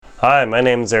Hi, my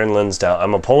name is Aaron Linsdau.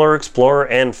 I'm a polar explorer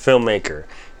and filmmaker.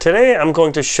 Today I'm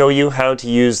going to show you how to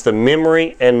use the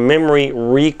memory and memory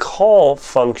recall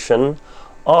function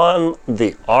on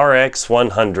the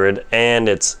RX100 and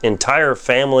its entire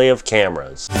family of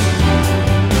cameras.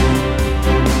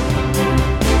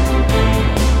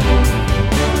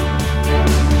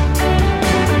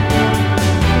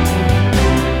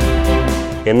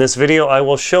 In this video, I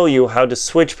will show you how to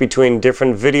switch between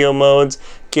different video modes,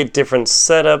 get different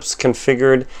setups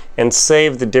configured, and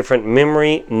save the different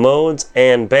memory modes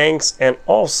and banks, and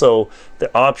also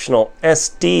the optional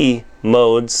SD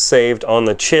modes saved on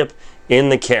the chip in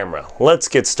the camera. Let's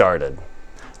get started.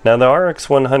 Now the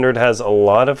RX100 has a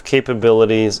lot of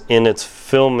capabilities in its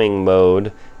filming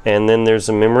mode, and then there's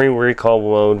a memory recall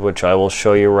mode which I will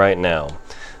show you right now.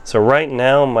 So right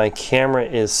now my camera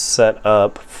is set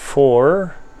up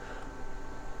for,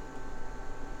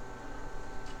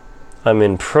 I'm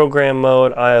in program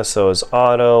mode, ISO is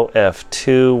auto,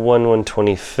 f2,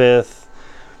 1/125th.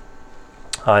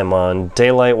 I'm on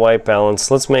daylight white balance.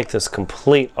 Let's make this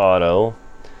complete auto.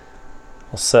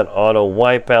 I'll set auto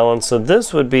white balance. So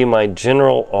this would be my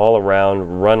general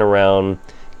all-around, run-around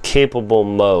capable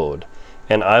mode.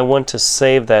 And I want to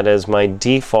save that as my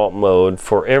default mode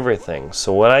for everything.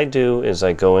 So what I do is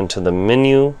I go into the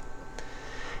menu,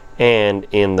 and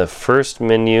in the first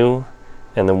menu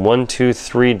and the 1, 2,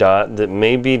 3 dot that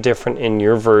may be different in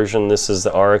your version, this is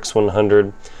the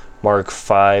RX100 Mark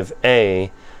 5A,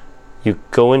 you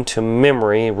go into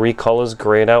memory, recall is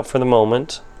grayed out for the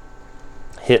moment,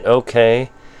 hit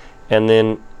OK, and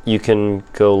then you can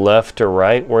go left or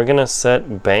right. We're going to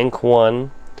set bank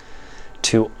 1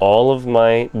 to all of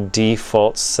my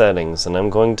default settings, and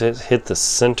I'm going to hit the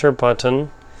center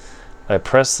button. I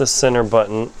press the center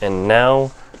button, and now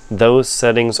those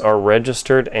settings are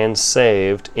registered and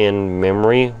saved in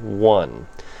memory 1.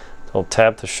 I'll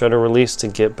tap the shutter release to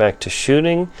get back to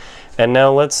shooting, and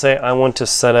now let's say I want to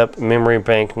set up memory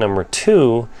bank number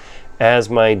 2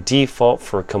 as my default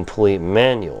for complete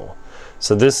manual.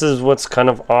 So this is what's kind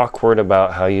of awkward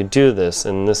about how you do this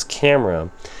in this camera,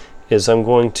 is I'm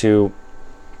going to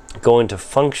go into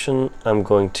function, I'm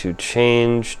going to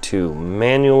change to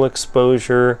manual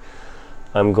exposure,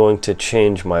 I'm going to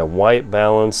change my white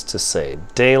balance to say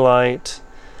daylight,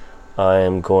 I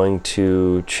am going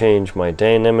to change my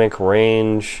dynamic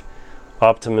range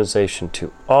optimization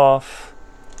to off,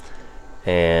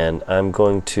 and I'm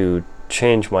going to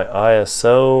change my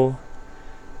ISO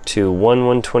to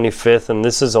 1/125th, and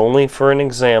this is only for an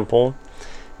example,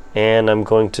 and I'm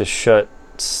going to shut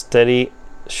steady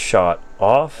shot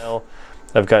off. Now,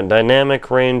 I've got dynamic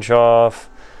range off,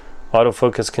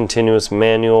 autofocus continuous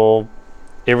manual,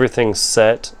 everything's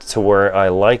set to where I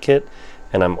like it,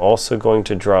 and I'm also going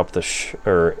to drop the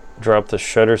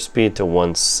shutter speed to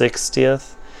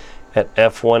 1/60th at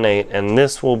f1.8, and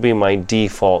this will be my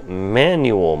default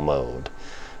manual mode.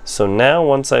 So now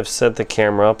once I've set the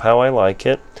camera up how I like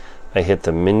it, I hit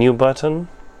the menu button,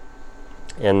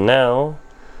 and now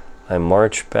I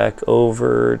march back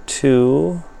over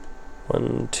to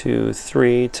 1, 2,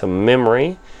 3 to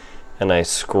memory, and I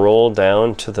scroll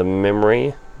down to the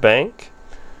memory bank.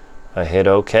 I hit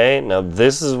OK. Now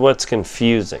this is what's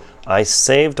confusing. I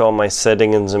saved all my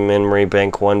settings in memory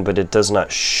bank 1, but it does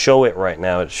not show it right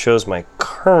now. It shows my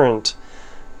current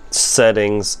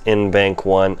settings in bank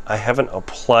 1. I haven't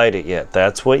applied it yet.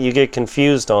 That's what you get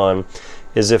confused on,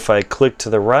 is if I click to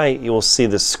the right, you will see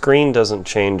the screen doesn't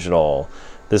change at all.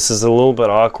 This is a little bit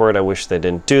awkward. I wish they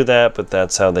didn't do that, but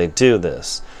that's how they do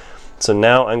this. So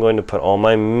now I'm going to put all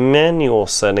my manual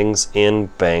settings in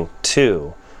bank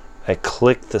 2. I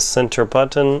click the center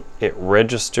button, it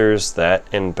registers that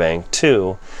in bank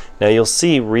 2. Now you'll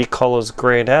see recall is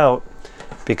grayed out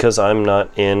because I'm not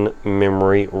in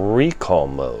memory recall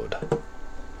mode.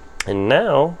 And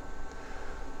now,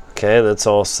 okay, that's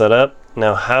all set up.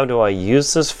 Now how do I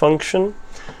use this function?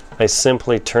 I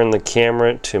simply turn the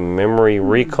camera to memory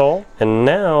recall, and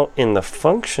now in the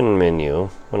function menu,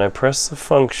 when I press the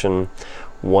function,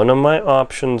 one of my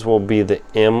options will be the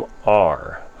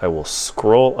MR. I will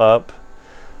scroll up,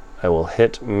 I will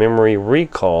hit memory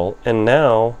recall, and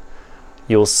now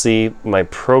you'll see my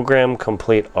program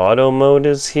complete auto mode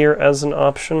is here as an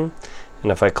option,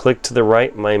 and if I click to the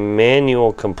right, my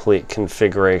manual complete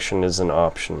configuration is an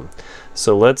option.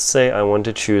 So let's say I want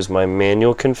to choose my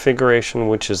manual configuration,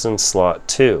 which is in slot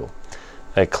 2.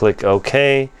 I click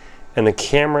OK, and the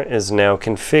camera is now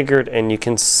configured, and you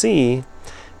can see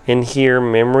in here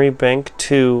memory bank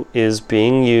 2 is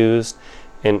being used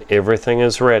and everything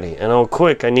is ready. And oh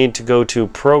quick, I need to go to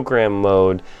program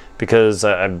mode because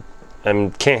I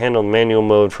can't handle manual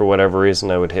mode for whatever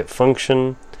reason. I would hit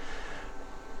function,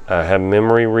 I have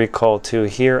memory recall 2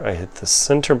 here. I hit the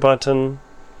center button,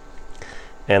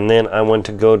 and then I want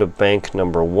to go to bank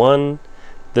number 1.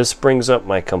 This brings up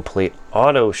my complete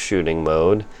auto shooting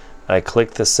mode. I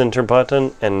click the center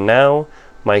button, and now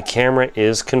my camera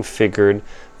is configured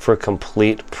for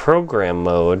complete program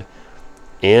mode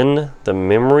in the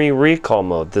memory recall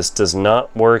mode. This does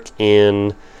not work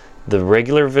in the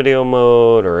regular video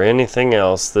mode or anything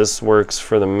else. This works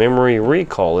for the memory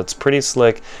recall. It's pretty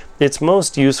slick. It's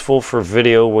most useful for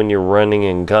video when you're running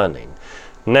and gunning.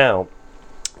 Now,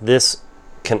 this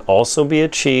can also be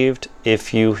achieved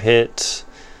if you hit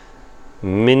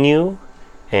menu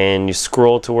and you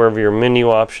scroll to wherever your menu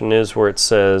option is where it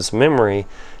says memory.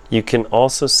 You can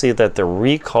also see that the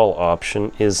recall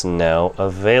option is now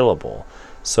available.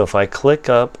 So if I click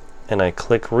up and I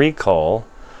click recall,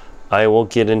 I will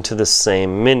get into the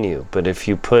same menu. But if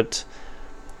you put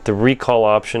the recall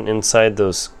option inside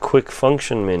those quick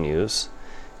function menus,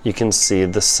 you can see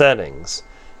the settings.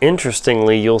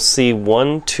 Interestingly, you'll see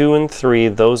 1, 2, and 3,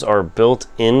 those are built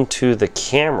into the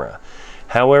camera.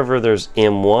 However, there's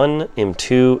M1,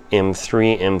 M2,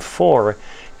 M3, M4,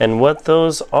 and what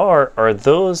those are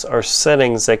those are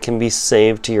settings that can be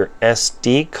saved to your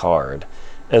SD card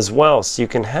as well. So you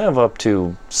can have up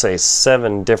to, say,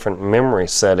 7 different memory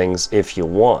settings if you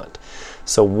want.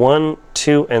 So 1,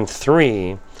 2, and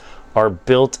 3 are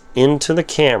built into the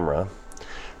camera,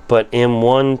 but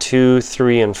M1, 2,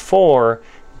 3, and 4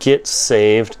 get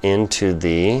saved into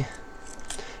the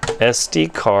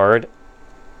SD card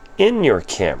in your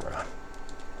camera.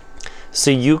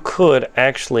 So you could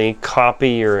actually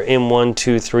copy your M1,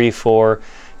 2, 3, 4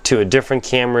 to a different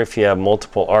camera if you have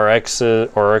multiple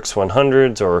RXs or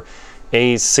RX100s or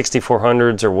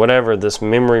A6400s or whatever. This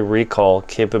memory recall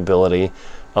capability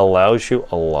allows you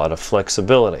a lot of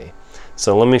flexibility.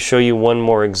 So let me show you one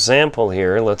more example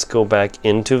here. Let's go back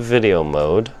into video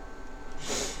mode.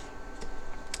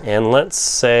 And let's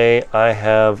say I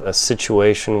have a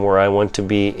situation where I want to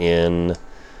be in,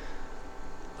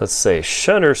 let's say,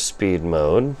 shutter speed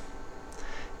mode.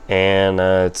 And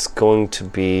it's going to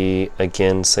be,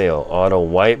 again, say, auto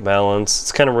white balance.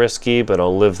 It's kind of risky, but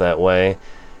I'll live that way.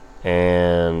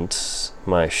 And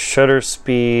my shutter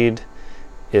speed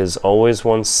is always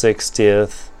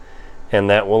 1/60th. And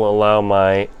that will allow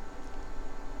my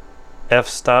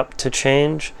f-stop to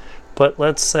change. But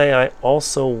let's say I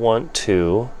also want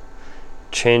to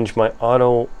change my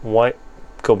auto white,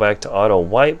 go back to auto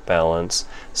white balance.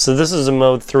 So this is a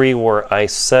mode 3 where I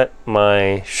set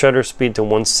my shutter speed to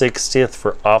 1/60th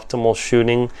for optimal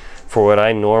shooting. For what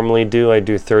I normally do, I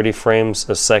do 30 frames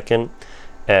a second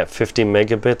at 50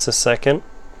 megabits a second.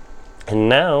 And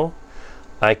now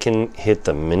I can hit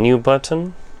the menu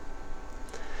button.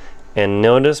 And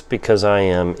notice, because I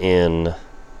am in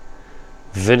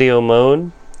video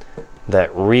mode, that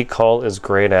recall is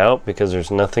grayed out because there's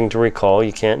nothing to recall.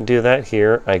 You can't do that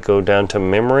here. I go down to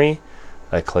memory,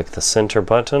 I click the center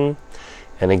button,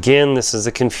 and again, this is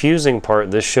the confusing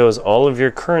part. This shows all of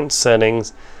your current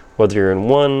settings, whether you're in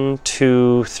 1,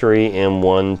 2, 3,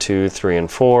 M1, 2, 3, and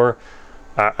 4.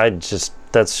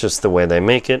 That's just the way they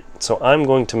make it. So I'm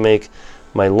going to make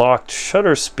my locked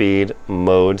shutter speed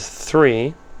mode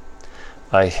 3.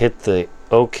 I hit the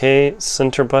OK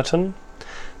center button.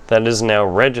 That is now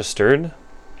registered.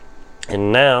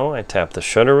 And now I tap the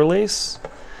shutter release.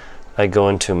 I go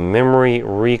into memory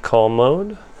recall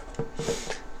mode.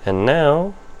 And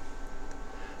now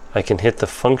I can hit the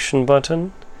function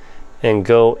button and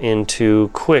go into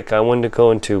quick. I want to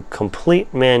go into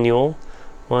complete manual.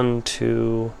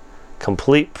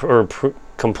 Complete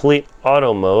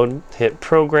auto mode. Hit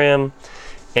program.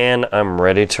 And I'm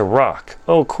ready to rock.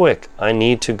 Oh, quick, I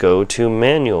need to go to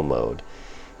manual mode.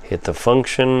 Hit the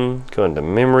function, go into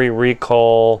memory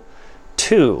recall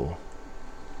 2.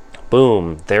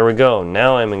 Boom, there we go.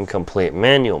 Now I'm in complete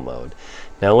manual mode.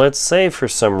 Now let's say for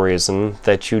some reason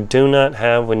that you do not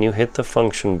have, when you hit the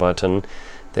function button,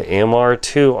 the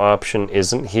MR2 option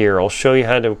isn't here. I'll show you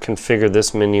how to configure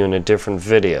this menu in a different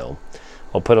video.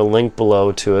 I'll put a link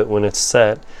below to it when it's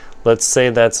set. Let's say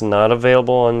that's not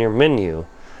available on your menu.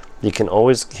 You can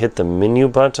always hit the menu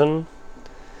button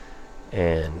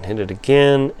and hit it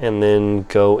again, and then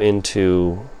go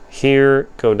into here,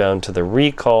 go down to the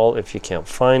recall if you can't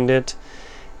find it,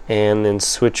 and then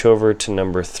switch over to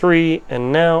number 3,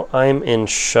 and now I'm in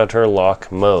shutter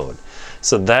lock mode.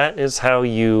 So that is how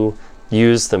you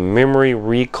use the memory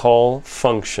recall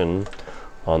function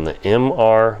on the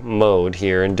MR mode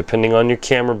here, and depending on your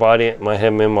camera body, it might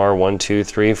have MR 1, 2,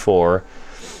 3, 4.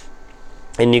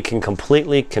 And you can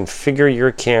completely configure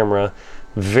your camera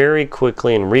very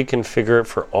quickly and reconfigure it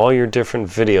for all your different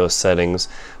video settings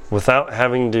without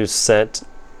having to set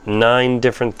 9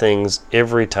 different things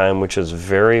every time, which is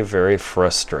very, very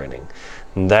frustrating.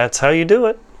 And that's how you do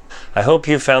it. I hope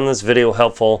you found this video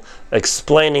helpful,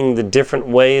 explaining the different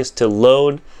ways to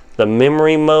load the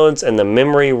memory modes and the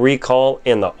memory recall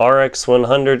in the RX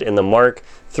 100 in the Mark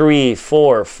 3,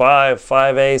 4, 5,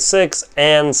 5A, 6,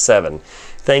 and 7.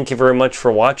 Thank you very much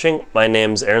for watching. My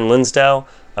name's Aaron Linsdau.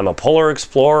 I'm a polar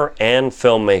explorer and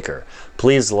filmmaker.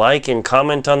 Please like and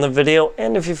comment on the video,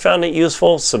 and if you found it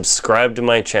useful, subscribe to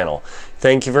my channel.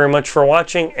 Thank you very much for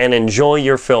watching, and enjoy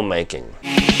your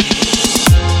filmmaking.